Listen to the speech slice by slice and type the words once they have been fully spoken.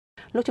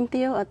លោកជំ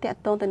ទាវតេត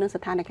តទៅនឹង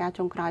ស្ថានភាព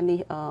ចុងក្រោយនេះ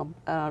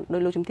ដោ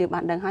យលោកជំទាវបា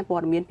នដឹងហើយព័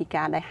ត៌មានពី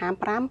ការដែលហាម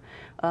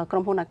5ក្រុ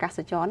មហ៊ុនអាកាស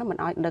ចរណ៍នោះមិន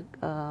ឲ្យដឹក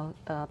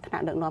ថ្នា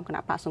ក់ដឹកនាំគ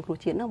ណៈបកសង្គ្រោះ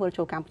ជាតិនោះវិល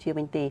ចូលកម្ពុជា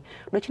វិញទេ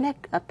ដូច្នេះ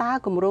តើ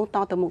គម្រោងត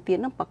ទៅមុខទៀត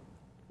នោះ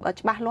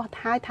ច្បាស់លាស់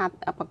ថា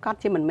ប្រកាស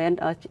ជាមិនមែន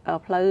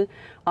ផ្លូវ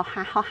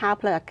ហៅ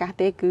ផ្លូវអាកាស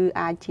ទេគឺ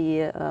អាចជា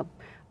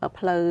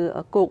ផ្លូវ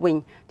គោកវិញ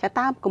ចា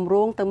តើគម្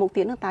រោងទៅមុខ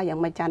ទៀតនោះតើយ៉ាង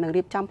ម៉េចចានឹង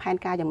រៀបចំផែន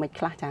ការយ៉ាងម៉េច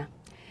ខ្លះចា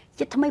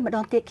ជាថ្មីម្ដ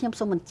ងទៀតខ្ញុំ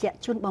សូមបញ្ជាក់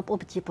ជូនបងប្អូន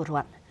ប្រជាពលរ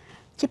ដ្ឋ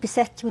ជាពិ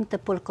សេសជូនទៅ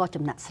ពលករ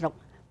ចំណាក់ស្រុក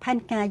ផែន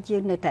ការយើ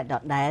ងនៅតែដ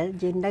ដែល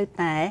យើងនៅ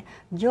តែ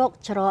យក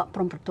ច្រកព្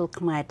រំប្រទល់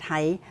ខ្មែរថៃ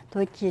ធ្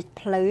វើជា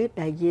ផ្លូវ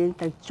ដែលយើង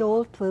ទៅចូល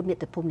ធ្វើមា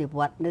តុភូមិនិវ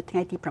ត្តនៅថ្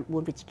ងៃទី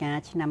9វិច្ឆិកា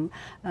ឆ្នាំ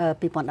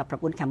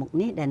2019ខាងមុខ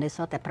នេះដែលនៅស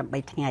ល់តែ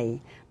8ថ្ងៃ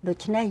ដូ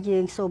ច្នេះយើ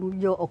ងសូម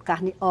យកឱកាស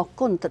នេះអរ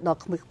គុណទៅដល់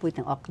ក្មួយៗ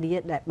ទាំងអស់គ្នា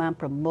ដែលបាន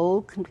ប្រមូល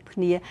គ្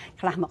នា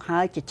ខ្លះមកហើ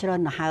យជាច្រើន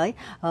ទៅហើយ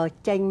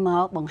ចេញម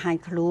កបង្ហាញ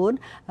ខ្លួន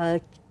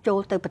ចូល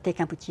ទៅប្រទេស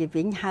កម្ពុជា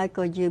វិញហើយ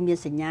ក៏យើងមាន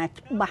សញ្ញា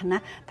ច្បាស់ណា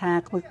ស់ថា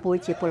ក្មួយ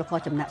ៗជាពលករ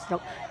ចំណាក់ស្រុ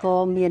កក៏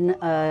មាន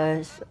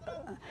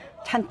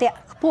ឆន្ទៈ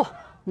ខ្ពស់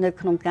នៅ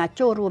ក្នុងការ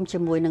ចូលរួមជា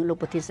មួយនឹងលោក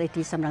ប្រធានស្ដី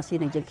ទីសំរងស៊ី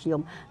និងយើងខ្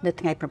ញុំនៅ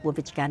ថ្ងៃ9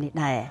វិច្ឆិកានេះ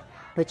ដែរ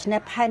ដូច្នេះ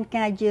ផែន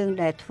ការយើង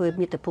ដែលធ្វើ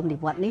មាតុភូមិនិ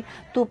វត្តនេះ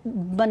ទោះ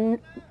មិន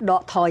ដ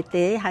កថយ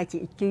ទេហើយ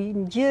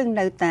យើង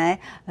នៅតែ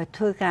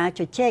ធ្វើការ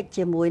ជជែក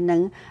ជាមួយនឹ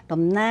ង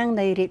តំណាង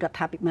នៃរាជរដ្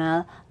ឋាភិបាល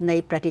នៃ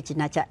ប្រទេសជា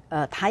ណាចក្រ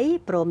ថៃ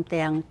ព្រម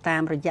ទាំងតា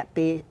មរយៈ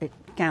ពេល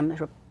តាម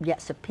រយៈ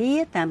សភា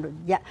តាមរ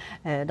យៈ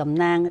តំ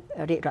ណាង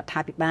រាជរដ្ឋា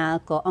ភិបាល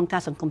ក៏អង្គកា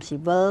រសង្គមស៊ី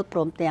វិលព្រ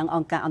មទាំងអ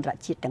ង្គការអន្តរ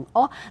ជាតិទាំងអ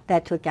ស់ដែ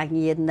លធ្វើការ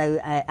ងារនៅ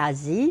អា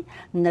ស៊ី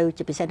នៅ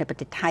ជាពិសេសនៅប្រ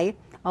ទេសថៃ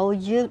ឲ្យ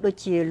យើងដូច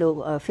ជាលោក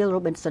Phil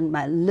Robinson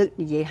បានលើក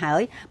និយាយហើ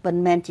យមិន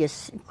មែនជា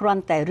គ្រា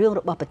ន់តែរឿង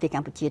របស់ប្រទេសក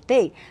ម្ពុជាទេ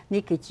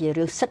នេះគឺជា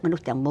រឿងសិទ្ធិមនុ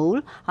ស្សទាំងមូល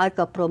ហើយ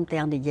ក៏ព្រម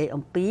ទាំងនិយាយ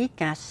អំពី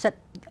ការសិទ្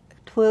ធិ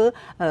ធ្វើ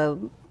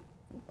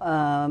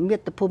មា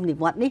តុភូមិនិ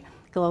វត្តនេះ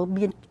ក៏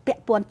មានពា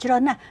ក់ព័ន្ធច្រើ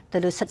នណាស់ទៅ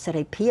លើសិទ្ធិសេ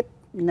រីភាព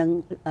និង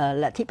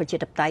លទ្ធិប្រជា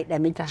ធិបតេយ្យដែល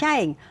មានចែ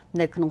ង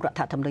នៅក្នុងរដ្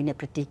ឋធម្មនុញ្ញនៃ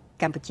ប្រទេស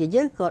កម្ពុជា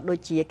យើងក៏ដូច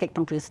ជាកិច្ចព្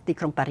រមព្រៀងទី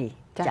ក្រុងប៉ារីស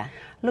ចា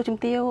លោកជំ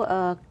ទាវ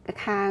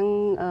ខាង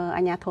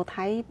អាជ្ញាធរ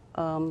ថៃ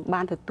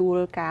បានទទួល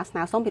ការស្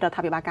នើសុំពីរដ្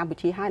ឋាភិបាលកម្ពុ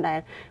ជាហើយដែល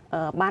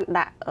បាន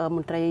ដាក់ម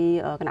ន្ត្រី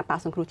គណៈបក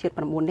សង្គ្រោះជាតិ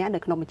9នាក់នៅ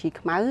ក្នុងបញ្ជី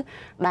ខ្មៅ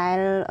ដែល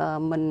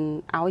មិន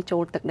ឲ្យចូ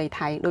លទឹកដី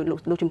ថៃដោយ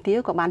លោកជំទាវ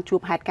ក៏បានជួ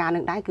បហេតុការណ៍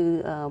នឹងដែរគឺ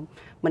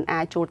មិនអា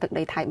ចចូលទឹក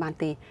ដីថៃបាន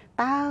ទេ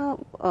តើ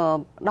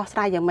ដោះស្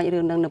រាយយ៉ាងម៉េចរឿ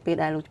ងនឹងនៅពេល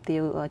ដែលលោកជំទា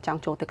វចង់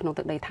ចូលទៅក្នុង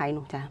ទឹកដីថៃ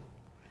នោះចា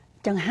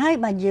ចឹងហើយ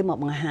បានយើងមក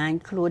បង្ហាញ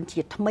ខ្លួនជា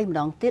ថ្មីម្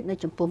ដងទៀតនៅ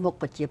ចំពោះមុខ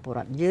ប្រជាពលរ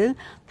ដ្ឋយើង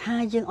ថា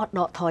យើងអត់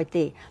ដកថយ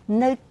ទេ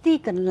នៅទី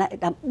កន្លែង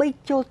ដើម្បី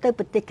ចូលទៅ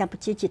ប្រទេសកម្ពុ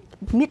ជាជា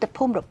មាតុ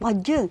ភូមិរបស់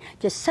យើង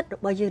ជាសិទ្ធិរ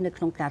បស់យើងនៅ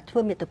ក្នុងការធ្វើ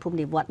មាតុភូមិ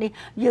និវត្តនេះ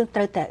យើងត្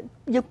រូវតែ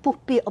យើងពុះ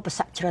ពៀឧបស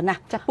គ្គច្រើនណាស់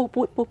ចាពុះ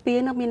ពៀ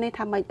នោះមានន័យ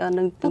ថាម៉េច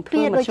នឹងធ្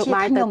វើមធ្យោ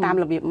បាយទៅតាម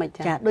របៀបម៉េច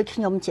ចាដូច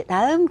ខ្ញុំជា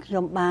ដើមខ្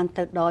ញុំបាន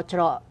ទៅដល់ច្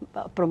រក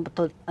ព្រំប្រទ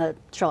ល់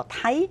ច្រក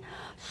ថៃ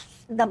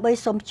ដើម្បី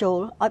សូមចូល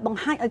ឲ្យបង្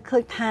ហាញឲ្យឃើ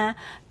ញថា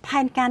ផែ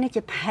នការនេះ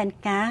ជាផែន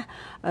ការ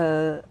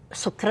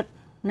សុក្រិត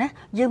ណា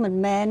យើងមិន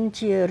មែន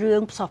ជារឿ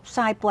ងផ្សព្វផ្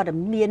សាយព័ត៌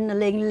មាន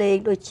លេង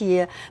ដូចជា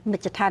ម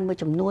ជ្ឈដ្ឋានមួយ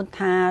ចំនួន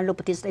ថាលោក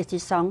ប្រធានស្ដីទី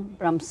សង្ឃ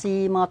រំស៊ី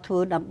មកធ្វើ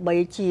ដើម្បី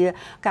ជា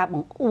ការប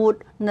ង្អួត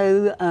នៅ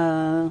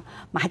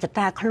មហិច្ឆ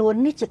តាខ្លួន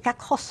នេះជាការ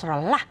ខុសស្រ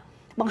ឡះ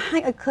បង្ហា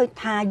ញឲ្យឃើញ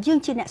ថាយើង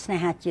ជាអ្នកស្នេ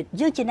ហាជាតិ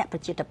យើងជាអ្នកប្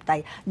រជាធិបតេ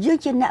យ្យយើង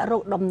ជាអ្នករ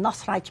កដំណោះ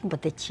ស្រាយជំនប្រ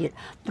ទេសជាតិ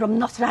ដំ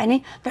ណោះស្រាយនេះ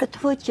ត្រូវ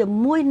ធ្វើជា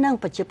មួយនឹង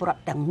ប្រជាពលរដ្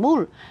ឋទាំងមូល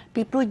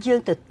ពីព្រោះយើង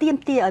ទៅទាម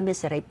ទារឲ្យមាន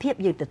សេរីភាព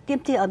យើងទៅទាម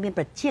ទារឲ្យមាន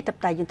ប្រជាធិប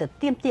តេយ្យយើងទៅ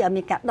ទាមទារឲ្យ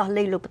មានការដោះ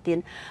លែងលោកប្រធាន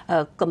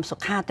គឹមសុ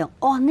ខាទាំង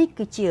អស់នេះ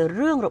គឺជា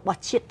រឿងរបស់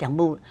ជាតិទាំង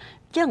មូល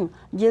អញ្ចឹង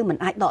យើងមិន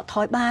អាចដកថ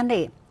យបាន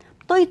ទេ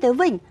ផ្ទុយទៅ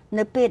វិញ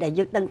នៅពេលដែល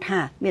យើងដឹងថា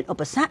មានឧ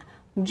បសគ្គ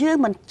យើង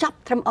មិនចាប់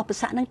ត្រឹមឧប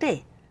សគ្គហ្នឹងទេ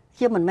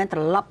ខ្ញុំមិនមែនត្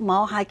រឡប់ម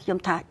កឲ្យខ្ញុំ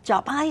ថាច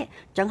ប់ហើយអ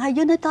ញ្ចឹងហើយ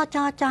យើងនៅតច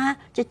រចា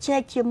ជជែ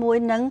កជាមួយ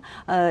នឹង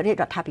រាជ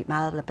រដ្ឋាភិបា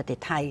លប្រទេស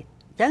ថៃ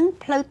អញ្ចឹង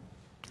ផ្លូវ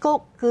គោក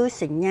គឺ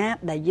សញ្ញា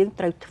ដែលយើង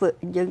ត្រូវធ្វើ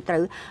យើងត្រូ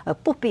វ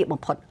ពុះពៀបំ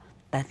ផុត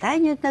តែ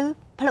យើងទៅ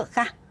ផ្លូវអា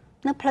កាស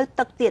និងផ្លូវ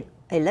ទឹកទៀត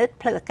ឥឡូវ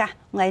ផ្លូវអាកាស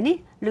ថ្ងៃនេះ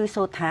ឮ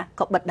សូរថា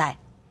ក៏បិទដែរ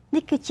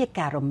នេះគឺជា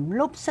ការរំ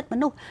លោភសិទ្ធិម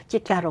នុស្សជា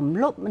ការរំ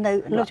លោភនៅ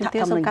លោកជំទា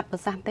វសង្កាត់ប្រ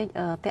សាសន៍តិច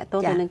តកត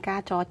ទៅនឹងការ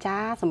ចរចា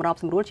សម្រប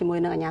សម្រួលជាមួយ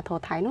នឹងអាជ្ញាធរ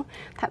ថៃនោះ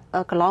ថា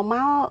កន្លងម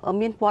ក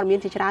មានព័ត៌មាន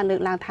ជាច្រើនលើក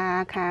ឡើងថា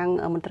ខាង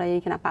មន្ត្រី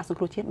គណៈបកសង្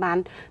គ្រោះជាតិបាន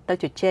ទៅ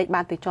ជជែក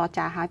បានទៅចរ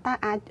ចាហើយតើ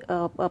អាច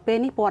ពេល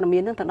នេះព័ត៌មា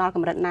ននឹងទៅដល់ក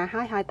ម្រិតណា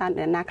ហើយតើ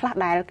ណាខ្លះ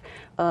ដែល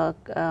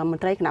ម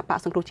ន្ត្រីគណៈបក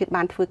សង្គ្រោះជាតិ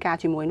បានធ្វើការ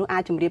ជាមួយនោះអា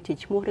ចជម្រាបជា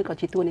ឈ្មោះឬក៏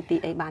ជាតួនាទី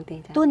អីបានទេ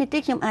ចា៎តួនាទី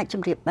ខ្ញុំអាចជ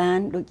ម្រាបបាន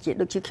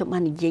ដូចជាខ្ញុំបា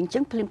ននិយាយអញ្ចឹ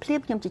ងភ្លាម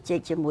ខ្ញុំជជែក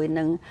ជាមួយ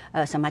នឹង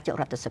សមាជិក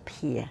រដ្ឋស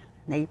ភា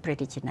នៃប្រ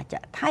ទេសជាណាចក្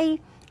រថៃ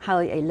ហើ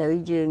យឥឡូវ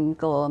យើង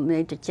ក៏មា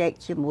នជជែក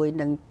ជាមួយ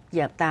នឹង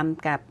តាម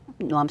ការ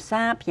នាំ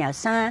សារផ្ញើ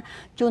សារ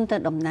ជូនទៅ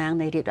តំណាង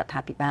នៃរាជរដ្ឋា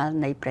ភិបាល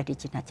នៃប្រទេស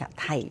ជាណាចក្រ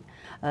ថៃ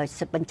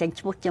សិទ្ធិបញ្ចេញ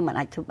ឈ្មោះខ្ញុំមិន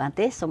អាចធ្វើបាន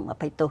ទេសូមអ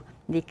ភ័យទោស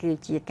នេះគឺ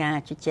ជាការ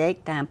ជជែក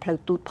តាមផ្លូវ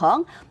ទូតផង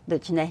ដូ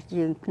ច្នេះ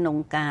យើងក្នុង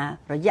ការ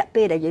រយៈ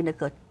ពេលដែលយើងនៅ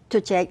ក៏ជ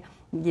ជែក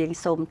យើង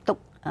សូមទុក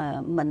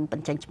មិនប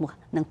ញ្ចេញឈ្មោះ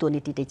នឹងតួ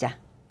នាទីទេចា៎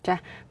ចា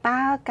តើ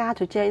ការ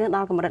ជជែកនឹងដ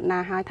ល់កម្រិតណា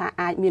ហើយថា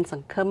អាចមានស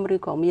ង្ឃឹមឬ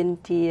ក៏មាន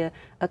ជា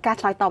ការ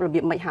ឆ្លើយតបរបៀ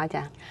បម៉េចហើយ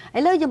ចាឥ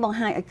ឡូវយើងបង្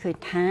ហាញឲ្យឃើញ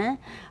ថា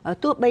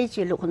ទោះបី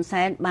ជាលោកហ៊ុន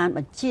សែនបានប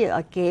ញ្ជា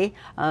ឲ្យគេ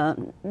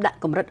ដាក់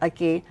កម្រិតឲ្យ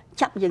គេ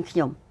ចាប់យើងខ្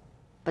ញុំ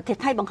ប្រទេស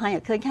ថៃបង្ហាញ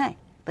ឲ្យឃើញហើយ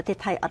ប្រទេស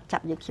ថៃអត់ចា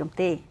ប់យើងខ្ញុំ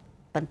ទេ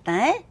ប៉ុន្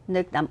តែ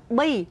នៅដើម្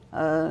បី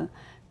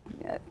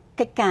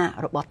កិច្ចការ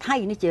របស់ថៃ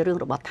នេះជារឿង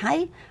របស់ថៃ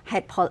ហេ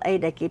តុផលអី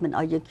ដែលគេមិន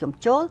ឲ្យយើងខ្ញុំ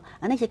ចូល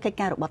អានេះជាកិច្ច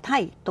ការរបស់ថៃ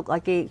ទុកឲ្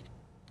យគេ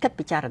គិត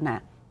ពិចារណា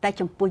តែ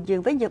ចំពោះយើ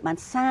ងវិញយើងបាន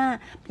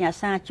ផ្ញើ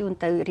សារជូន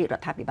ទៅរាជរ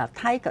ដ្ឋាភិបាល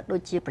ថៃក៏ដូ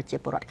ចជាប្រជា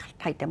ពលរដ្ឋ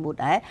ថៃទាំងមូល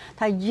ដែរ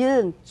ថាយើ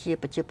ងជា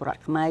ប្រជាពលរដ្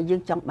ឋខ្មែរយើ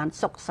ងចង់បាន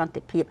សុខសន្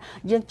តិភាព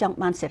យើងចង់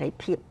បានសេរី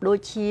ភាពដូច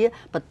ជា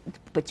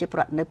ប្រជាពល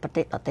រដ្ឋនៅប្រ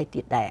ទេសដទៃ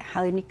ទៀតដែរ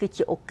ហើយនេះគឺ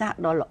ជាឱកាស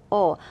ដ៏ល្អ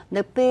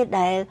នៅពេល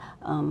ដែល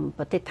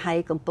ប្រទេសថៃ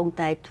កំពុង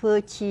តែធ្វើ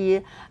ជា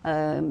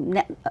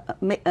អ្នក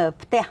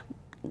ផ្ទះ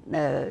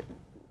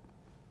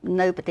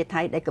នៅប្រទេស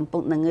ថៃដែលកំពុ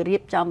ងនឹងរៀ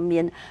បចំ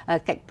មាន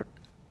កិច្ច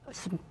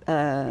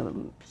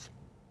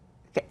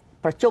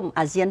ប្រជុំ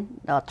អាស៊ាន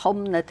ដ៏ធំ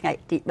នៅថ្ងៃ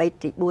ទី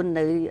3ទី4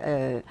នៅ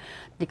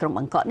ទីក្រុង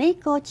បាងកកនេះ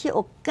ក៏ជា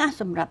ឱកាស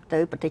សម្រាប់ទៅ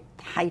ប្រទេស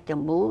ថៃទាំ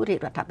ងមូលរាជ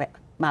រដ្ឋាភិ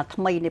បាល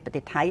ថ្មីនៃប្រ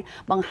ទេសថៃ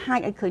បង្ហាញ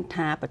ឲ្យឃើញ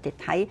ថាប្រទេស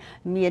ថៃ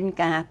មាន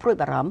ការព្រួយ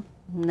បារម្ភ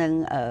នឹង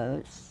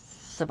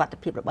សុវត្ថិ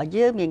ភាពរបស់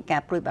យើងមានកា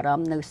រព្រួយបារ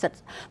ម្ភនៅសិទ្ធិ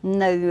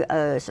នៅ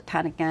ស្ថា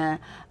នភាព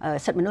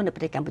សិទ្ធិមនុស្សនៅប្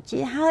រទេសកម្ពុជា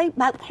ហើយ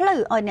បើកផ្លូវ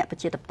ឲ្យអ្នកប្រ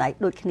ជាធិបតេយ្យ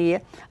ដូចគ្នា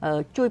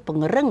ជួយព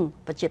ង្រឹង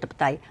ប្រជាធិប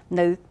តេយ្យ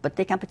នៅប្រ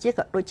ទេសកម្ពុជា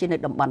ក៏ដូចជានៅ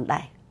តំបន់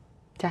ដែរ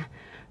ចា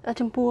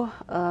ចំពោះ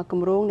គ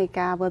ម្រោងនៃ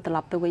ការវិលត្រឡ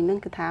ប់ទៅវិញហ្នឹង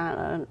គឺថា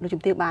លោក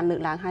ជំទាវបានលើក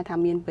ឡើងឲ្យថា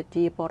មានប្រ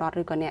ជាពលរដ្ឋ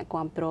ឬក៏អ្នក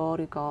គាំទ្រ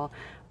ឬក៏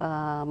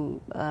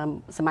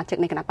សមាជិក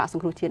នៃគណៈបកស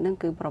ង្គ្រោះជាតិហ្នឹង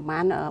គឺប្រមា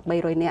ណ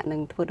300នាក់នឹ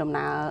ងធ្វើដំ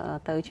ណើរ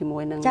ទៅជាមួ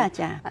យនឹង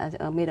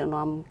មេដឹក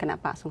នាំគណៈ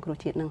បកសង្គ្រោះ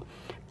ជាតិហ្នឹង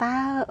តើ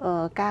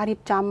ការរៀប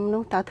ចំ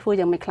នោះតើធ្វើ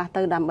យ៉ាងម៉េចខ្លះ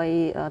ទៅដើម្បី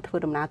ធ្វើ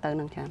ដំណើរទៅហ្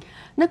នឹងចា៎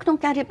នៅក្នុង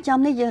ការរៀបចំ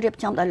នេះយើងរៀប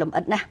ចំដោយលម្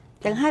អិតណាស់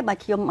ចឹងហើយបើ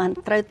ខ្ញុំបាន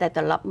ត្រូវតែ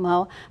ត្រឡប់ម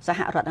កសហ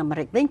រដ្ឋអាមេ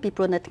រិកវិញពី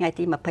ព្រោះនៅថ្ងៃ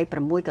ទី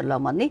26កន្ល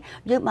ងមកនេះ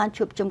យើងបាន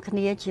ជួបជុំគ្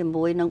នាជា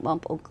មួយនឹងបង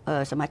ប្អូន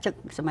ស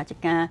មាជិ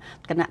កា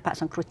គណៈបក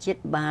សង្គ្រោះជាតិ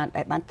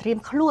បានត្រៀម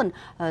ខ្លួន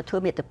ធ្វើ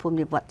មាតុភូមិ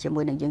និវត្តជា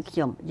មួយនឹង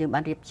យើងបា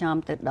នរៀបចំ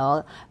ទៅដ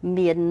ល់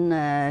មាន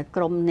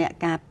ក្រុមអ្នក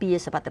ការពារ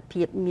សុវត្ថិ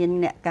ភាពមាន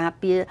អ្នកការ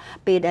ពារ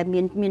ពេលដែល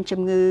មាន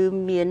ជំងឺ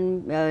មាន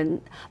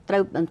ត្រូ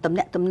វតំ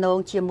ណាក់តំណង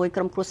ជាមួយ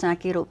ក្រុមគ្រួសារ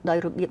គេដោយ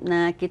របៀប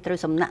ណាគេត្រូវ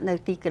សំណាក់នៅ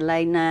ទីកន្លែ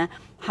ងណា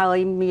ហើយ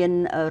មាន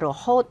រ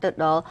ហូតទៅ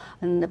ដល់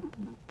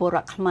ពលរ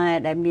ដ្ឋខ្មែរ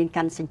ដែលមាន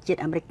កាន់សញ្ជាតិ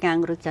អាមេរិក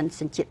ឬកាន់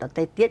សញ្ជាតិដ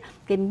ទៃទៀត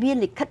គេមាន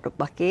លិខិតរ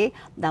បស់គេ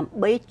ដើម្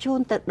បីជូន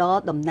ទៅដល់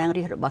តំណាង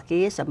រាស្ត្ររបស់គេ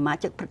សមា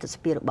ជិកព្រឹទ្ធស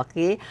ភារបស់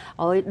គេ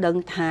ឲ្យដឹង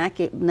ថា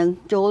គេនឹង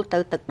ចូលទៅ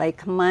ទឹកដី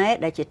ខ្មែរ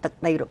ដែលជាទឹក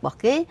ដីរបស់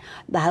គេ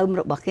ដើម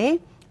របស់គេ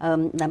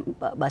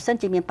បើសិន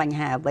ជាមានបញ្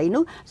ហាអ្វី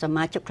នោះស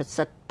មាជិកព្រឹ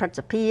ទ្ធ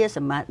សភា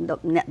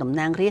អ្នកតំ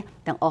ណាងរាស្ត្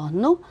រទាំងអស់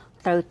នោះ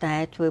ត្រូវតែ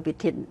ធ្វើ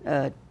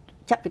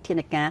ចាត់វិធា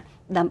នការ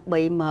ដើម្បី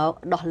មក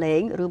ដោះលែ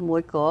ងឬមួ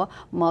យក៏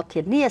មក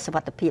ធានាសុវ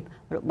ត្ថិភាព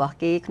របស់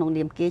គេក្នុង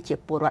នាមគេជា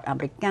ពលរដ្ឋអា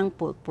មេរិក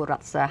ពលរ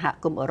ដ្ឋសហ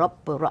គមន៍អឺរ៉ុប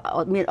ពលរដ្ឋ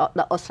មានដ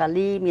ល់អូស្ត្រា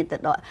លីមានទៅ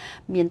ដ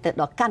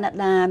ល់កាណា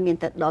ដាមាន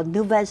ទៅដល់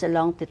នូវែលសេឡ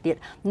ង់ទៅទៀត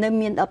នៅ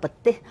មានដល់ប្រ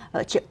ទេស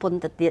ជប៉ុន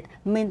ទៅទៀត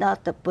មានដល់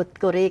ទៅ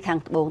កូរ៉េខាង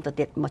ត្បូងទៅ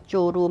ទៀតមក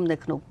ចូលរួមនៅ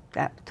ក្នុង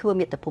ការធ្វើ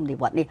មាតុភូមិនិ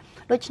វត្តនេះ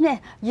ដូច្នេះ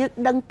យើង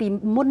ដឹងពី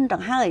មុនទៅ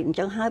ហើយអញ្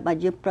ចឹងហើយបើ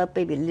យើងប្រើ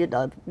ពេលវេលាដ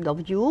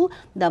ល់យូរ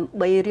ដើម្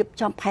បីរៀប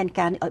ចំផែន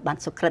ការនេះឲ្យបាន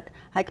សុក្រិត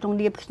ហើយក្នុង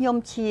នាមខ្ញុំ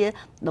ជា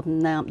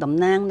តំ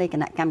ណាងនៃគ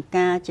ណៈកម្ម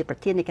ការជាប្រ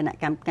ធាននៃគណៈ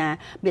កម្មការ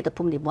មាតុ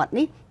ភូមិនិវត្ត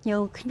នេះ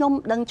ខ្ញុំ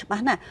ដឹងច្បា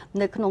ស់ណាស់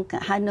នៅក្នុង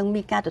ហើយនឹង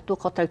មានការទទួល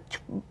ខុសត្រូវ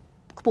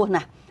ខ្ពស់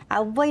ណាស់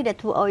អ្វីដែល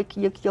ធ្វើឲ្យខ្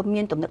ញុំ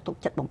មានទំនុកទុក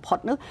ចិត្តបំផុត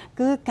នោះ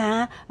គឺការ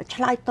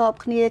ឆ្លើយតប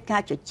គ្នាកា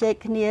រជជែក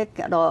គ្នា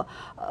ដល់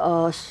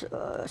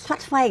ស្វា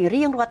ត់ស្វែង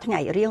រៀងរាល់ថ្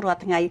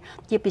ងៃ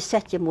ជាពិសេ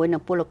សជាមួយនឹ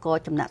ងពលករ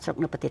ចំណាក់ស្រុក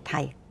នៅប្រទេស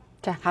ថៃ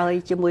ចាហើយ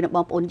ជាមួយនឹងប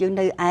ងប្អូនយើង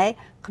នៅឯ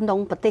ក្នុង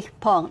ប្រទេស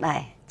ផងដែ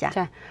រចា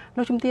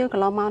លោកជំទាវក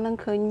ន្លងមកនឹង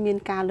ឃើញមាន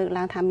ការលើក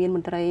ឡើងថាមានម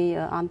ន្ត្រី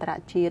អន្តរ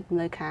ជាតិ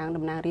នៅខាង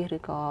តំណាងរាស្ត្រឬ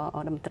ក៏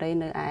មន្ត្រី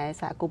នៅឯ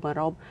សហគមន៍អឺ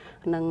រ៉ុប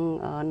និង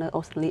នៅ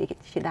អូស្ត្រាលី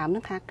ជាដើមនឹ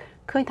ងថា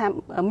ឃើញថា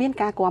មាន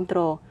ការគាំទ្រ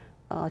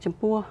ចំ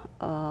ពោះ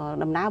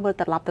ដំណើរវិល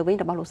ត្រឡប់ទៅវិញ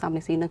របស់លោកសំរ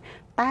ងស៊ីនឹង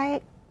តែ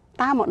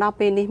តើមកដល់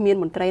ពេលនេះមាន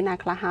មន្ត្រីណា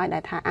ខ្លះហើយដែ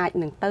លថាអាច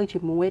នឹងទៅជា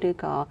មួយឬ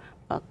ក៏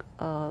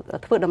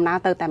ធ្វើដំណើរ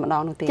ទៅតែម្ដ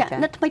ងនោះទេចា៎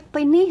នៅថ្មី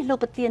ពេលនេះលោក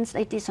ប្រធានស្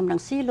ដីទីសំរង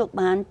ស៊ីលោក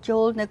បានចូ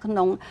លនៅក្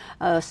នុង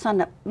សន្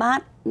និបា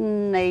ត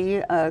នៃ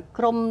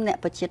ក្រមអ្នក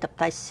ប្រជាធិប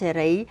តេយ្យសេ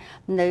រី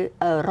នៅ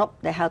អឺរ៉ុប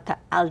ដែលហៅថា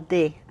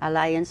ALDE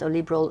Alliance of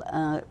Liberal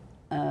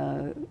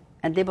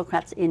and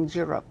Democrats in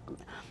Europe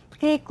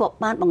គេក៏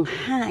បានបង្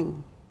ហាញ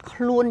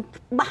ខ្លួន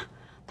ច្បាស់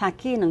ថា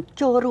គេនឹង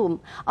ចូលរួម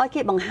ឲ្យ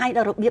គេបង្ហាញដ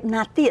ល់របៀប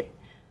ណាទៀត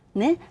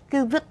ណាគឺ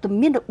វិត្តា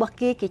មីនរបស់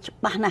គេច្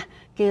បាស់ណាស់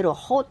គេរ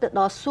ហូតទៅ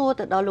ដល់សួរ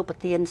ទៅដល់លោកប្រ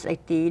ធានស្ដី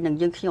ទីនិង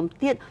យើងខ្ញុំ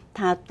ទៀត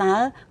ថាតើ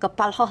ក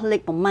ប៉ាល់ហោះលេ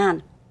ខប្រមាណ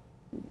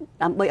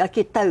ដើម្បីឲ្យ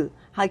គេទៅ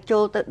ហើយចូ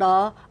លទៅដ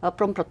ល់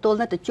ព្រំប្រទល់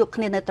នៅទៅជួប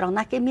គ្នានៅត្រង់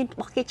ណាគេមានរ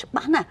បស់គេច្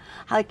បាស់ណាស់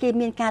ហើយគេ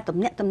មានការទំ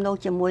នាក់ទំនង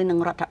ជាមួយនឹង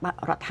រដ្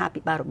ឋា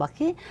ភិបាលរបស់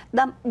គេ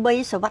ដើម្បី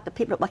សុវត្ថិ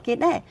ភាពរបស់គេ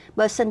ដែរ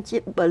បើសិនជា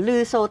បើលឺ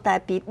សូរតែ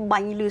ពីបា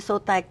ញ់លឺសូរ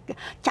តែ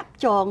ចាប់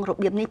ចងរ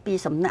បៀបនេះពី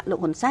សំណាក់លោក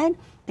ហ៊ុនសែន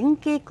ទាំង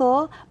គេក៏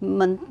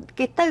មិន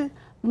គេទៅ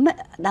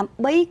ដើម្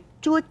បី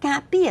ជួយការ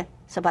ពារ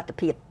សុវត្ថិ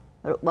ភាព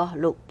របស់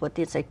លោកប្រ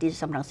ធានស្ដីទី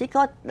សំរងស៊ី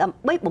ក៏ដើម្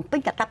បីបំពេញ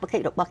កាតព្វកិ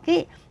ច្ចរបស់គេ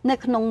នៅ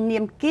ក្នុងនា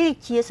មគេ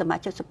ជាសមា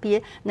ជិកសភា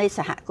នៃស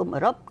ហគមន៍អឺ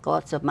រ៉ុបក៏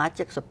សមា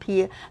ជិកសភា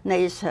នៃ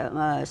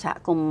សហ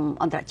គមន៍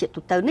អន្តរជាតិ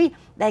ទូទៅនេះ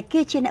ដែល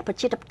គេជាអ្នកប្រ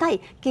ជាធិបតេយ្យ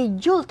គេ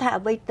យល់ថា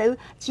អ្វីទៅ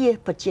ជា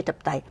ប្រជាធិប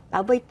តេយ្យ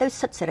អ្វីទៅ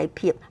សិទ្ធិសេរី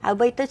ភាពអ្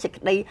វីទៅសេច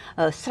ក្តី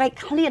ស្រែក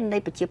ឃ្លាននៃ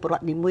ប្រជាពលរ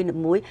ដ្ឋនី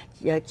មួយៗ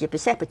ជាពិ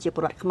សេសប្រជាព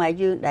លរដ្ឋខ្មែរ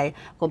យើងដែល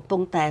កំពុ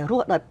ងតែរ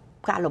ស់ដោយ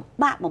ការលំ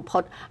បាកបំផុ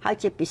តហើយ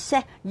ជាពិសេ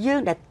សយើង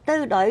ដែលទៅ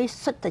ដោយ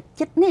សិទ្ធិ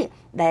ចិត្តនេះ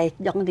ដែល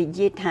ចង់និ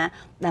យាយថា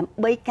ដើម្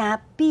បីការ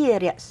ពារ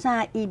រក្សា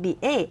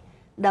EBA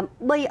ដើម្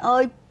បីឲ្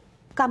យ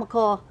កម្មក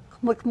រ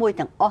ក្មួយៗ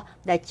ទាំងអស់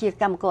ដែលជា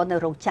កម្មករនៅ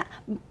រោងចក្រ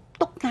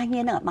ទុកការ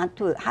ងារនឹងឲ្យបាន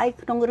ធ្វើហើយ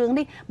ក្នុងរឿង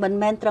នេះមិន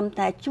មែនត្រឹម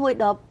តែជួយ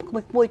ដល់ក្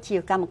មួយៗជា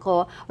កម្មករ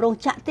រោង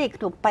ចក្រទេ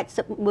ក្នុង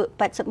80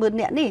ម៉ឺន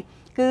នាក់នេះ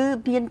គឺ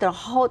មានរ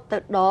ហូតទៅ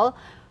ដល់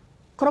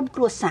ក្រុមគ្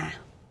រួសារ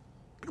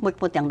មួយ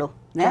ពុតទាំងនោះ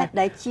ណា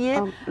ដែលជា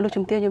លោក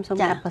ជំទាវខ្ញុំសូម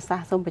កាត់ប្រសាស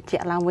ន៍សូមបញ្ជា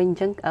ក់ឡើងវិញអ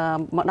ញ្ចឹង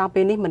មកដល់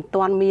ពេលនេះមិន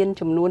ទាន់មាន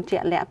ចំនួនជា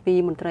ក់លាក់ពី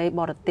មន្ត្រី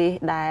បរទេស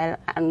ដែល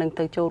នឹង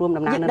ទៅចូលរួម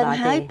ដំណើរនៅឡើយ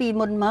ទេហើយពី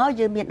មុនមក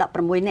យើងមាន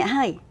16នាក់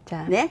ហើយ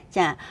ណា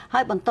ចាហើ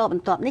យបន្តប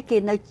ន្ទាប់នេះគេ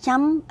នៅ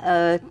ចាំ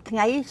ថ្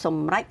ងៃស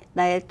ម្រេច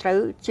ដែលត្រូវ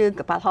ជើង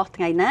កប៉ាល់ហោះ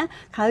ថ្ងៃណា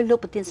ហើយលោក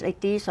ប្រធានស្ដី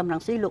ទីសំរង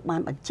ស៊ីលោកបា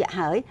នបញ្ជាក់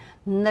ហើយ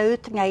នៅ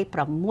ថ្ងៃ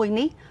6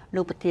នេះ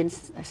លោកប្រធាន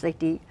ស្ដី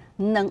ទី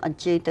នឹងអញ្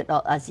ជើញទៅដ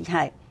ល់អាស៊ី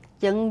ហើយ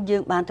ចឹងយើ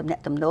ងបានតំណា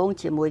ក់តំណង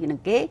ជាមួយនឹ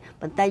ងគេ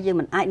ប៉ុន្តែយើង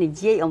មិនអាចនិ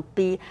យាយអំ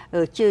ពី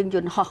ជើងយ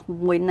ន្តហោះ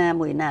មួយណា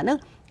នោះ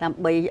ដើម្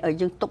បី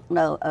យើងទុក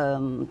នៅ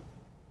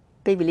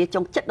ពេលវេលា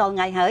ចុងចិត្តដល់ថ្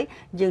ងៃហើយ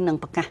យើងនឹង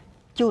ប្រកាស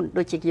ជូន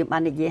ដូចជាយើងបា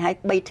ននិយាយឲ្យ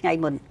3ថ្ងៃ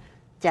មុន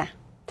ចា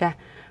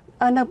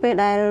នៅពេល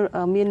ដែល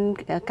មាន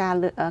ការ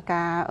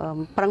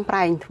ប្រឹងប្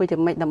រែងធ្វើជា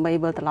ម៉េចដើម្បី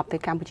វិលត្រឡប់ទៅ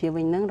កម្ពុជា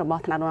វិញហ្នឹងរប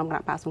ស់ថ្នាក់ដឹកនាំគ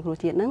ណៈបកសង្គ្រោះ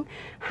ជាតិហ្នឹង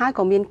ហើយ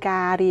ក៏មាន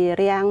ការរា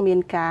រាំងមាន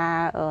ការ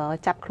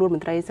ចាប់ខ្លួនម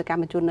ន្ត្រីសក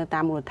ម្មជននៅតា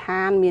មមូលដ្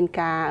ឋានមាន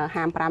ការ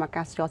ហាម5អា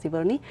កាសចរស៊ីវិ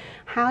លនេះ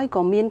ហើយ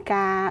ក៏មាន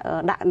ការ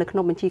ដាក់នៅក្នុ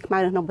ងបញ្ជីខ្មៅ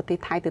នៅក្នុងប្រទេស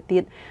ថៃទៅទៀ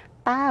ត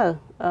តើ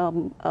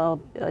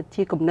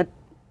ជាគំនិត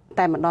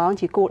តែម្ដង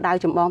ជាគោលដៅ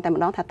ចម្បងតែ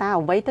ម្ដងថាតើ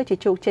អ្វីទៅជា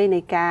ជោគជ័យនៃ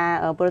ការ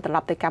វិលត្រឡ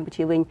ប់ទៅកម្ពុ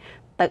ជាវិញ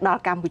ទៅដ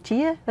ល់កម្ពុជា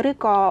ឬ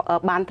ក៏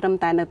បានត្រឹម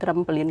តែនៅត្រឹម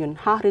ពលានយន្ត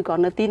ហោះឬក៏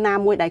នៅទីណា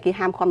មួយដែលគេ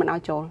ហាមឃាត់មិនឲ្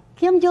យចូល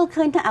ខ្ញុំយល់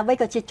ឃើញថាអ្វី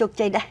ក៏ជាជោគ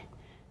ជ័យដែរ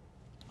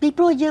ពី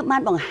ព្រោះយើងបា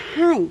នបង្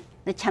ហាញ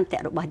នៅឆន្ទៈ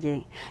របស់យើង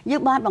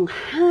បានបង្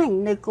ហាញ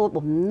នៅគោល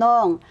បំណ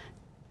ង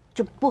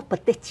ចំពោះប្រ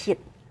ទេសជាតិ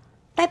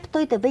តែផ្ទុ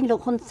យទៅវិញលោក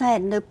ហ៊ុនសែន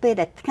នៅពេល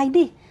ដែលថ្ងៃ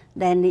នេះ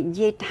ដែលនិ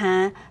យាយថា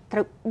ត្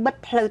រូវបិទ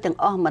ផ្លូវទាំង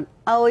អស់មិន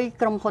អោយ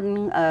ក្រុមហ៊ុន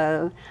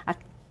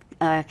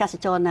កសិ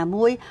ចរណា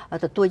មួយ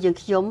ទទួលយើង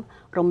ខ្ញុំ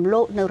រំ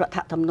លោភនៅរដ្ឋ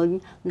ធម្មនុញ្ញ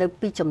នៅ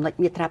ពីចំណុច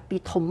មាត្រា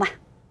2ធំណាស់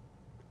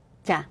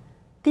ចា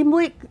ទី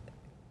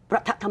1រ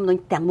ដ្ឋធម្មនុញ្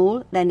ញទាំងមូល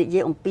ដែលនិយា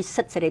យអំពី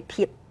សិទ្ធិសេរី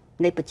ភាព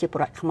នៃប្រជាពល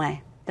រដ្ឋខ្មែរ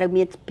ត្រូវ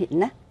មានពី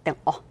ណាទាំង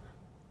អស់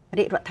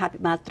រាជរដ្ឋាភិ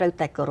បាលត្រូវ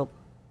តែគោរព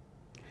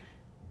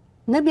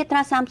នៅមាត្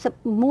រា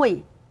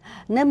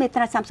31នៅមាត្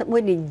រា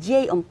31និយា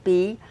យអំពី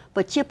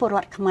ប្រជាពលរ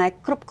ដ្ឋខ្មែរ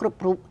គ្រប់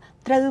រូប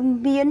ត្រូវ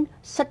មាន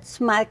សិទ្ធិ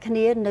ស្មើគ្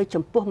នានៅ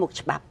ចំពោះមុខ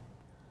ច្បាប់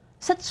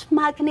សិទ្ធិស្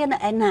មើគ្នានៅ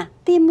ឯណា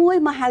ទី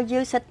1មកហៅយើ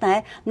ងសិទ្ធតែ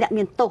អ្នក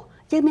មានទោស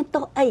យើងមាន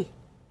ទោសអី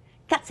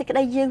កាត់សេចក្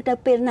តីយើងទៅ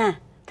ពេលណា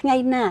ថ្ងៃ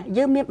ណា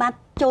យើងមានបាន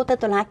ចូលទៅ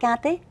តុលាការ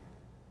ទេ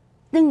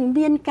នឹង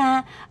មានការ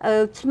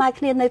ស្មើ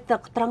គ្នានៅ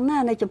ត្រង់ណា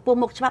នៅចំពោះ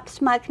មុខច្បាប់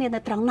ស្មើគ្នានៅ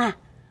ត្រង់ណា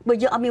បើ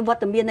យើងអត់មានវត្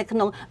តមាននៅក្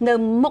នុងនៅ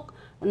មុខ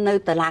នៅ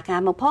តុលាការ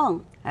មកផង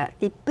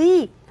ទី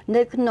2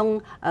នៅក្នុង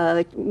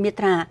មា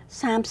ត្រា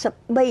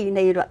33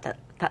នៃរដ្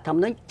ឋធម្ម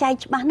នុញ្ញចែង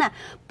ច្បាស់ណាស់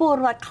ពល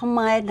រដ្ឋខ្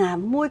មែរណា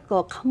មួយក៏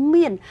គ្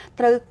មាន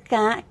ត្រូវ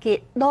ការគេ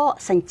ដក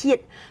សញ្ជា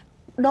តិ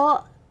ដក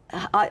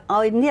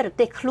ឲ្យនិរ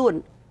ទេសខ្លួន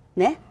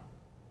ណា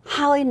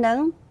ហើយនឹង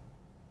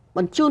ប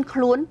ញ្ជូនខ្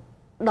លួន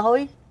ដោយ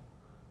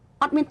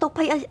អត់មានទោស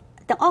ភ័យ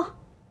ទាំងអស់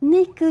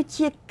នេះគឺ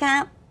ជាកា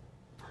រ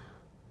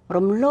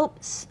រំលោភ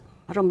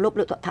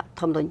លើរដ្ឋ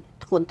ធម្មនុញ្ញ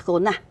ធ្ង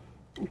ន់ណាស់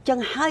អញ្ចឹង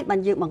ហើយបាន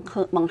យើង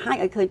បង្ហាញ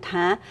ឲ្យឃើញ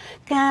ថា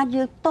ការ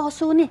យើងត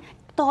ស៊ូនេះ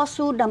ត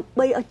ស៊ូដើម្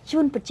បីឲ្យជូ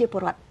នប្រជាពល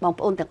រដ្ឋបង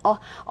ប្អូនទាំងអស់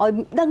ឲ្យ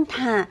ដឹង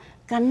ថា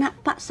គណៈ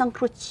បកសង្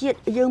គ្រោះជាតិ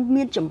យើង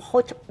មានចំហ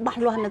ច្បាស់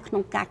លាស់នៅក្នុ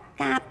ងការ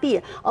ការពារ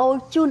ឲ្យ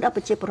ជូនដល់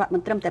ប្រជាពលរដ្ឋមិ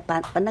នត្រឹមតែប៉ុ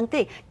ណ្្នឹង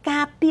ទេ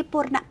ការពារបូ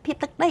រណភាព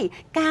ទឹកដី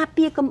ការ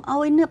ពារកុំ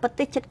ឲ្យនៅប្រ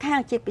ទេសជិតខាង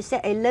ជាពិសេស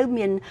ឥឡូវ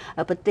មាន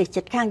ប្រទេស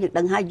ជិតខាងយើង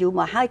ដឹងហើយយូរម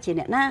កហើយជា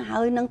អ្នកណា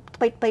ហើយនឹង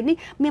ថ្មីនេះ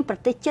មានប្រ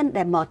ទេសចិន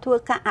ដែលមកធ្វើ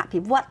ការអ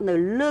ភិវឌ្ឍនៅ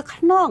លើ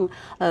ខ្នង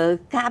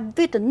ការ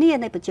វិធាន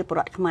នៃប្រជាពលរ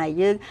ដ្ឋខ្មែរ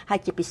យើងហើយ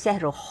ជាពិសេស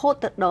រហូត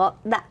ទៅដល់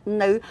ដាក់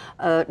នៅ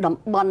តំ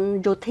បន់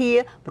យោធា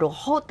រ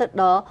ហូតទៅ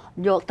ដល់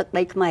យកទឹក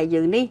ដីខ្មែរ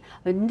យើងនេះ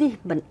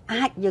មិន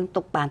អាចយើង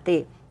ទុកបានទេ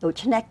ដូ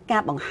ច្នេះកា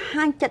របង្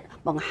ហាញចិត្ត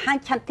បង្ហាញ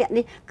ឆន្ទៈ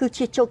នេះគឺ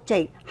ជាជោគជ័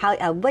យហើយ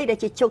អ្វីដែល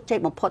ជាជោគជ័យ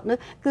បំផុតនោះ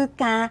គឺ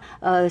ការ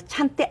ឆ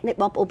ន្ទៈនៃ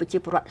បងប្អូនប្រជា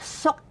ពលរដ្ឋ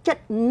សុខចិត្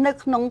តនៅ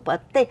ក្នុងប្រ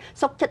ទេស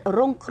សុខចិត្ត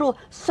រងគ្រោះ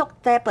សុខ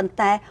តែប៉ុន្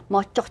តែម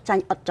កចុះចា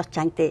ញ់អត់ចុះ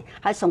ចាញ់ទេ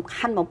ហើយសំ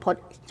ខាន់បំផុត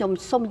ខ្ញុំ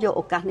សូមយក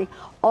ឱកាសនេះ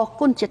អរ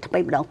គុណជាថ្មី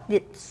ម្ដងទៀ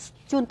ត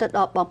ជូនទៅដ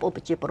ល់បងប្អូន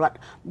ប្រជាពលរដ្ឋ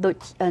ដូច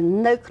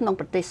នៅក្នុង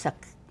ប្រទេស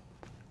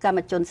កម្ម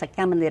ជនសក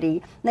ម្មនារី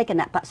នៃគ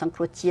ណៈបកសង្គ្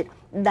រោះជាតិ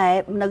ដែល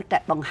នៅតែ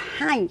បង្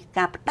ហាញ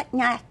ការបដិញ្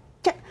ញា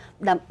ចិត្ត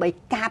ដើម្បី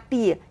ការ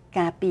ពា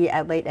រ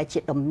អ្វីដែលជា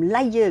តម្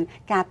លៃយើង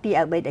ការពារ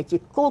អ្វីដែលជា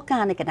គោលកា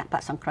រណ៍នៃគណៈប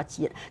កសង្គ្រោះ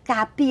ជាតិកា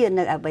រពារ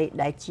នៅអ្វី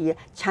ដែលជា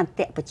ឆន្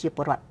ទៈប្រជាព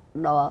លរដ្ឋ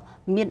ដ៏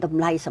មានត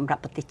ម្លៃសម្រា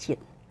ប់ប្រទេសជាតិ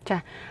ចា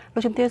លោ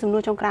កជំទាវសំណួ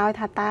រចុងក្រោយ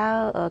ថាតើ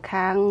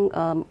ខាង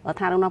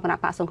ថ្នាក់ដឹកនាំគណៈ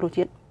បកសង្គ្រោះ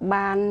ជាតិ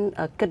បាន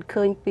គិត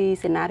ឃើញពី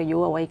សេណារីយ៉ូ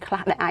អ្វីខ្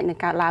លះដែលអាចនឹង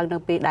កើតឡើងនៅ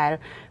ពេលដែល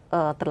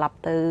ត្រឡប់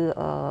ទៅ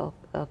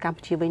កម្ពុ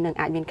ជាវិញនឹង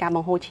អាចមានការប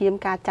ង្ហូរឈាម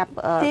ការចាប់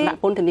ដាក់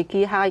ពន្ធនា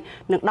គារហើយ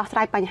នឹងដោះស្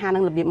រាយបញ្ហានឹ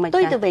ងរបៀបម៉េច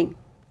ទុយទៅ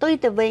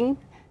វិញ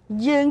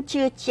យើង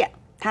ជឿជាក់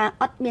ថា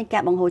អត់មានកា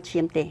របង្ហូរឈា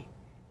មទេ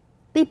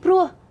ពីព្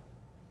រោះ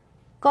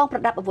កងប្រ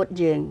ដាប់អាវុធ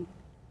យើង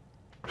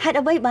ហេតុ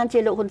អ្វីបានជា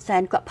លោកហ៊ុនសែ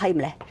នគាត់ភ័យ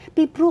ម្ល៉េះ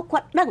ពីព្រោះគា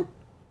ត់ដឹ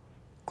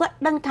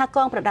ងថាក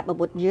ងប្រដាប់អា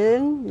វុធយើ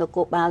ងនគរ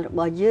បាលរប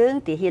ស់យើង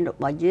ទាហានរ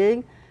បស់យើង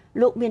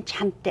លោកមានឆ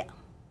ន្ទៈ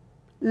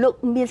លោក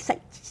មានសា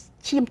ច់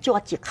ឈាមជា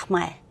ប់ជាខ្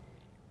មែរ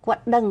គា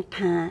ត់ដឹង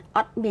ថាអ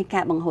ត់មានកា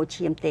របង្ហូរ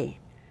ឈាមទេ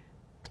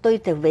ផ្ទុយ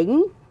ទៅវិញ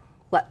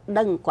គាត់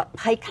ដឹងគាត់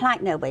ភ័យខ្លាច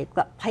នៅអ្វី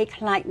គាត់ភ័យ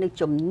ខ្លាចនៅ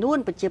ចំនួន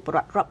ប្រជាពលរ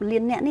ដ្ឋរាប់លា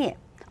នអ្នកនេះ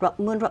រាប់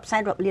ម៉ឺនរាប់សែ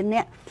នរាប់លានអ្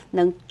នក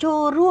នឹងចូ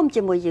លរួម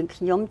ជាមួយយើង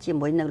ខ្ញុំជា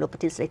មួយនឹងលោកប្រ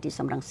ធានស្ដីទី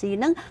សំរងស៊ី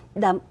នឹង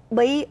ដើម្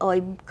បីឲ្យ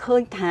ឃើ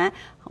ញថា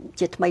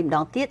ជាថ្មីម្ដ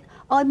ងទៀត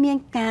ឲ្យមាន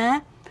ការ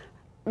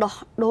ដោះ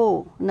ដូរ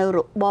នៅរ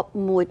បប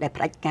មួយដែល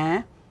ផ្ដាច់ការ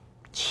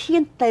ឈា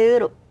នទៅ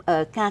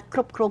ការគ្រ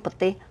ប់គ្រងប្រ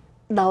ទេស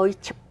ដោយ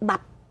ច្បា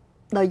ប់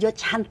ដោយយក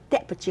ឆន្ទៈ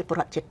ប្រជាពល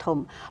រដ្ឋជាធំ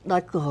ដោ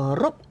យគោ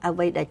រពអ្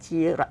វីដែលជា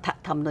រដ្ឋ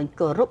ធម្មនុញ្ញ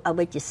គោរពអ្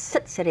វីជាសិ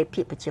ទ្ធិសេរី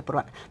ភាពប្រជាពលរ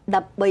ដ្ឋ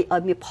ដើម្បីឲ្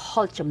យមានផ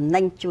លចំណេ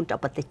ញជូនដ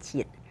ល់ប្រទេស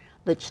ជាតិ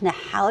ដូច្នេះ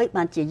ហើយ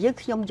បានជាយើង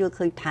ខ្ញុំយល់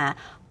ឃើញថា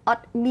អ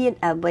ត់មាន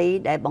អ្វី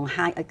ដែលបង្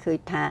ហាញឲ្យឃើញ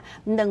ថា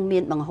នឹងមា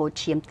នបង្ហូរ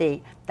ឈាមទេ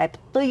តែ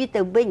ផ្ទុយ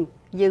ទៅវិញ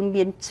យើង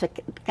មាន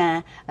ការ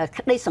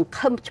ក្តីសង្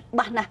ឃឹមច្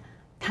បាស់ណាស់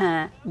ថា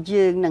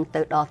យើងនឹង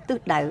ទៅដល់ទិស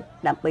ដៅ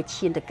ដើម្បី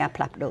ឈានទៅការ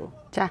ផ្លាស់ប្ដូរ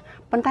ចា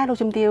ប៉ុន្តែលោក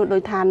ជំទាវដោ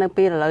យថានៅ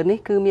ពេលឥឡូវនេះ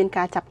គឺមាន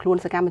ការចាប់ខ្លួន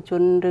សកម្មជ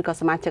នឬក៏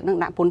សមាជិកនឹង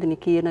ដាក់ពន្ធនា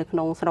គារនៅក្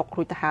នុងស្រុក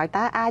រួចទៅហើយ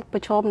តើអាចប្រ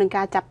ឈមនឹង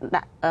ការចាប់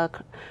ដាក់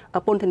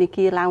ពន្ធនា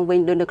គារឡើងវិញ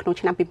ដោយនៅក្នុង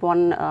ឆ្នាំ2014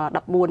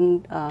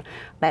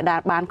ដែល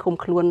បានឃុំ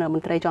ខ្លួនម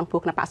ន្ត្រីជាន់ខ្ព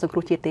ស់គណៈបកសង្គ្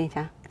រោះជាតិទេ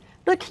ចា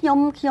ដូចខ្ញុំ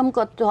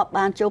ក៏ជាប់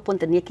បានចូលពន្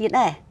ធនាគារ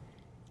ដែរ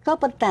ក៏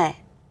ប៉ុន្តែ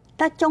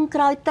ចុងក្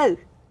រោយទៅ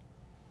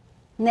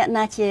អ្នក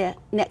ណាជា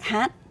អ្នក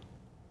ខាត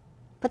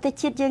ប្រទេស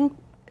ជាតិយើង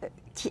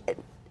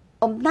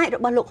អំណាចរ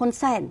បស់លោកហ៊ុន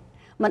សែន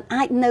มัน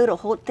អាចនៅរ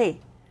ហូតទេ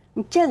អ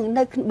ញ្ចឹង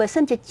នៅបើ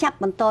សិនជាចាប់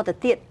បន្តទៅ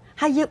ទៀត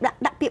ហើយយើង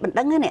ដាក់ពាក្យបណ្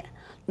ដឹងហ្នឹង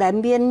ដែល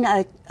មាន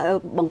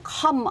បង្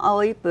ខំឲ្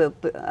យ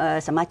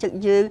សមាជិក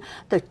យើង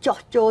ទៅចោះ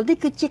ចូលនេះ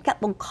គឺជាការ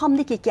បង្ខំ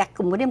នេះជាការ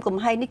គំរាមកំ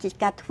ហែងនេះជា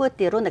ការធ្វើ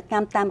ទារុណក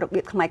ម្មតាមរ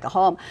បៀបខ្មែរក្រហ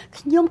ម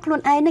ខ្ញុំខ្លួន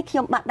ឯងនេះខ្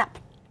ញុំបានដាក់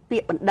ពា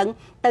ក្យបណ្ដឹង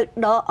ទៅ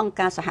ដល់អង្គ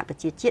ការសហប្រ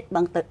ជាជាតិ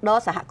bằngទៅដ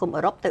ល់សហគមន៍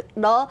អឺរ៉ុបទៅ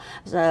ដល់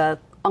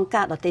អង្គ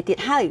ការដទៃទៀត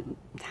ហើយ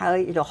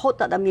រហូត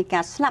ដល់មាន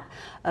ការស្លាប់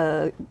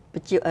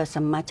ជាស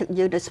មាជិក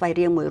យើងនៅស្វ័យ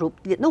រៀងមួយរូប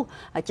ទៀតនោះ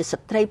ជាស្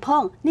ត្រីផ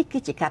ងនេះគឺ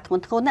ជាការធ្ង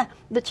ន់ធ្ងរណាស់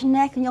ដូច្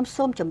នេះខ្ញុំ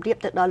សូមជម្រាប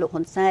ទៅដល់លោក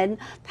ហ៊ុនសែន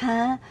ថា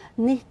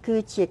នេះគឺ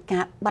ជា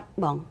ការបាត់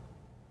បង់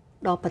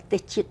ដល់ប្រទេ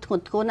សជាតិធ្ង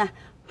ន់ធ្ងរណាស់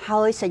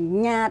ហើយសញ្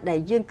ញាដែល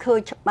យើងឃើញ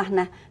ច្បាស់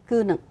ណាស់គឺ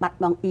នឹងបាត់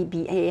បង់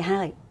EBA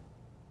ហើយ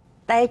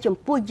តែចំ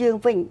ពោះយើង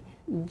វិញ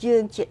យើ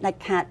ងជាដា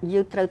ច់ខាតយើ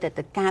ងត្រូវតែ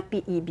ទៅការពី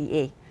EBA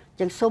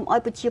ចឹងសូមឲ្យ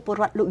ប្រជាពល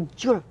រដ្ឋលោក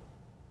យល់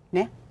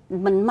ណា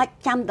មិនមិន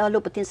ចាំដល់លោ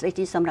កប្រធានស្ដី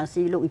ទីសំរង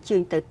ស៊ីលោកអញ្ជើ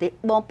ញទៅទេ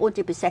បងប្អូន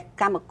ជាពិសេស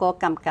កម្ម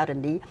ការ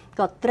នី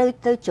ក៏ត្រូវ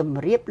ទៅជ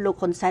ម្រាបលោក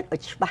ហ៊ុនសែនឲ្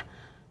យច្បាស់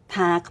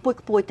ថាក្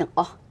ពួយទាំងអ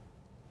ស់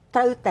ត្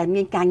រូវតែ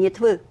មានការងារ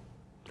ធ្វើ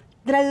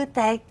ត្រូវ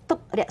តែទុក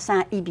រក្សា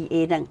EBA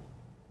ហ្នឹង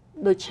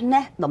ដូច្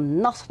នេះដំ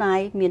ណោះស្រាយ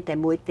មានតែ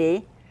មួយទេ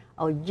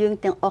ឲ្យយើង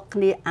ទាំងអស់គ្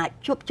នាអាច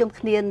ជួបជុំ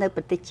គ្នានៅ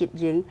ប្រទេសជាតិ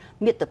យើង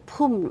មាតុ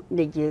ភូមិ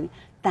នៃយើង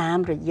តាម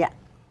រយៈ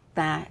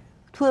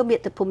ធ្វើមា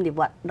តុភូមិនិវ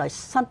ត្តដោយ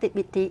សន្តិ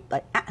វិធីដោ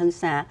យអហិង្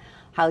សា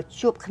ហើយ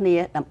ជួបគ្នា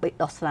ដើម្បី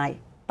ដោះស្រាយ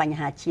បញ្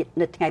ហាជាតិ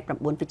នៅថ្ងៃ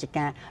9វិច្ឆិ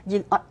កាយើ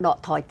ងអត់ដក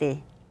ថយទេ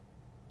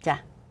ចា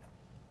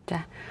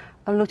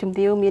លោកជំ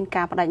ទាវមាន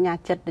ការបដិញ្ញា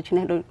ចិត្តដូច្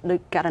នេះដោយ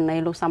ករណី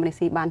លោកសំរង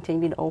ស៊ីបានចេញ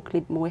វីដេអូឃ្លី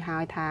បមួយហើ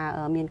យថា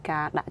មាន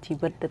ការដាក់ជី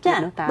វិតទៅទៀត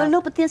នោះតើបើលោ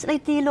កប្រធានស្ដី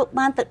ទីលោក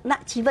បានទៅដា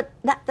ក់ជីវិត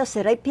ដាក់ទៅ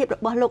សេរីភាពរ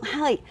បស់លោក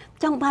ហើយ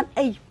ចង់បាន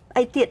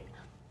អីទៀត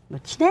ដូ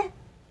ច្នេះ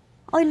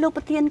ឲ្យលោក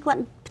ប្រធានគា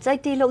ត់ស្ដី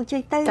ទីលោកអញ្ជើ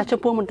ញទៅចាចំ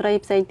ពោះមន្ត្រី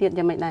ផ្សេងទៀត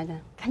យ៉ាងម៉េចដែរចា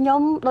ខ្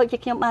ញុំដូចជា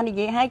ខ្ញុំបាននិ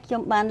យាយឲ្យខ្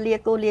ញុំបានលា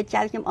គូលា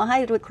ចៅខ្ញុំអស់ហើ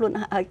យរួចខ្លួន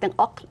ហើយទាំង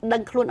អស់ដឹ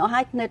ងខ្លួនអស់ហើ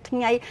យនៅថ្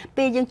ងៃ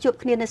ពេលយើងជួប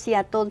គ្នានៅស៊ី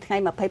អាតូនថ្ងៃ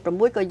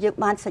26ក៏យើង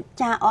បានសច្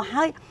ចាអស់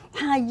ហើយ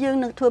ថាយើង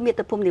នឹងធ្វើមា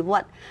តុភូមិនិវ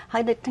ត្តហើ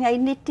យនៅថ្ងៃ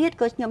នេះទៀត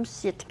ក៏ខ្ញុំ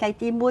ជាថ្ងៃ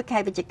ទី1ខែ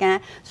វិច្ឆិកា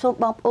សូម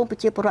បងប្អូនប្រ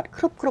ជាពលរដ្ឋ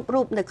គ្រប់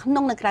រូបនៅក្នុ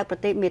ងនិងក្រៅប្រ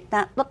ទេសមេត្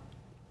តាដុ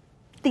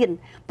ត ទៀន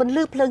ពន្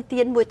លឺភ្លើងទៀ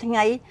នមួយថ្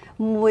ងៃ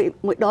មួយ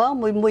ដង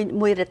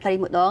មួយរាត្រី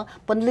មួយដង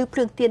ពន្លឺភ្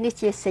លើងទៀននេះ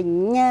ជាស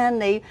ញ្ញា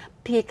នៃ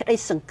ភាពក្តី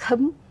សង្ឃឹម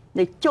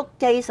នៃជោគ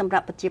ជ័យសម្រា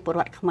ប់ប្រជាពលរ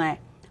ដ្ឋខ្មែរ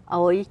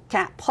ឲ្យ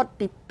ចាក់ផុត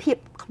ពីភាព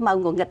ខ្មៅ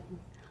ងងឹត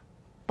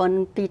ប៉ុន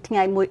ពីថ្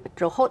ងៃមួយ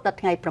រហូតដល់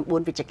ថ្ងៃ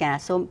9វិច្ឆិកា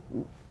សូម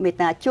មេត្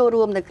តាចូល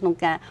រួមនៅក្នុង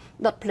ការ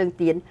ដុតភ្លើង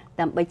ទៀន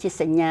ដើម្បីជា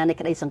សញ្ញានៃ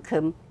ក្តីសង្ឃឹ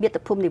មមាតុ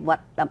ភូមិនិវត្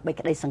តដើម្បី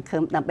ក្តីសង្ឃឹ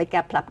មដើម្បីកា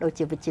រផ្លាស់ប្ដូរ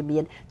ជាវិជ្ជមា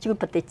នជូន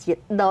ប្រទេសជាតិ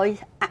ដោយ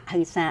អហិ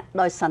ង្សា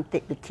ដោយសន្តិ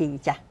វិធី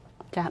ចា៎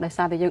ដោយ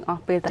សារតែយើងអ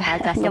ស់ពេលទៅហើយ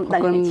ចា៎សូមអ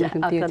រគុណ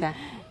ជំទាវ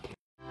ចា៎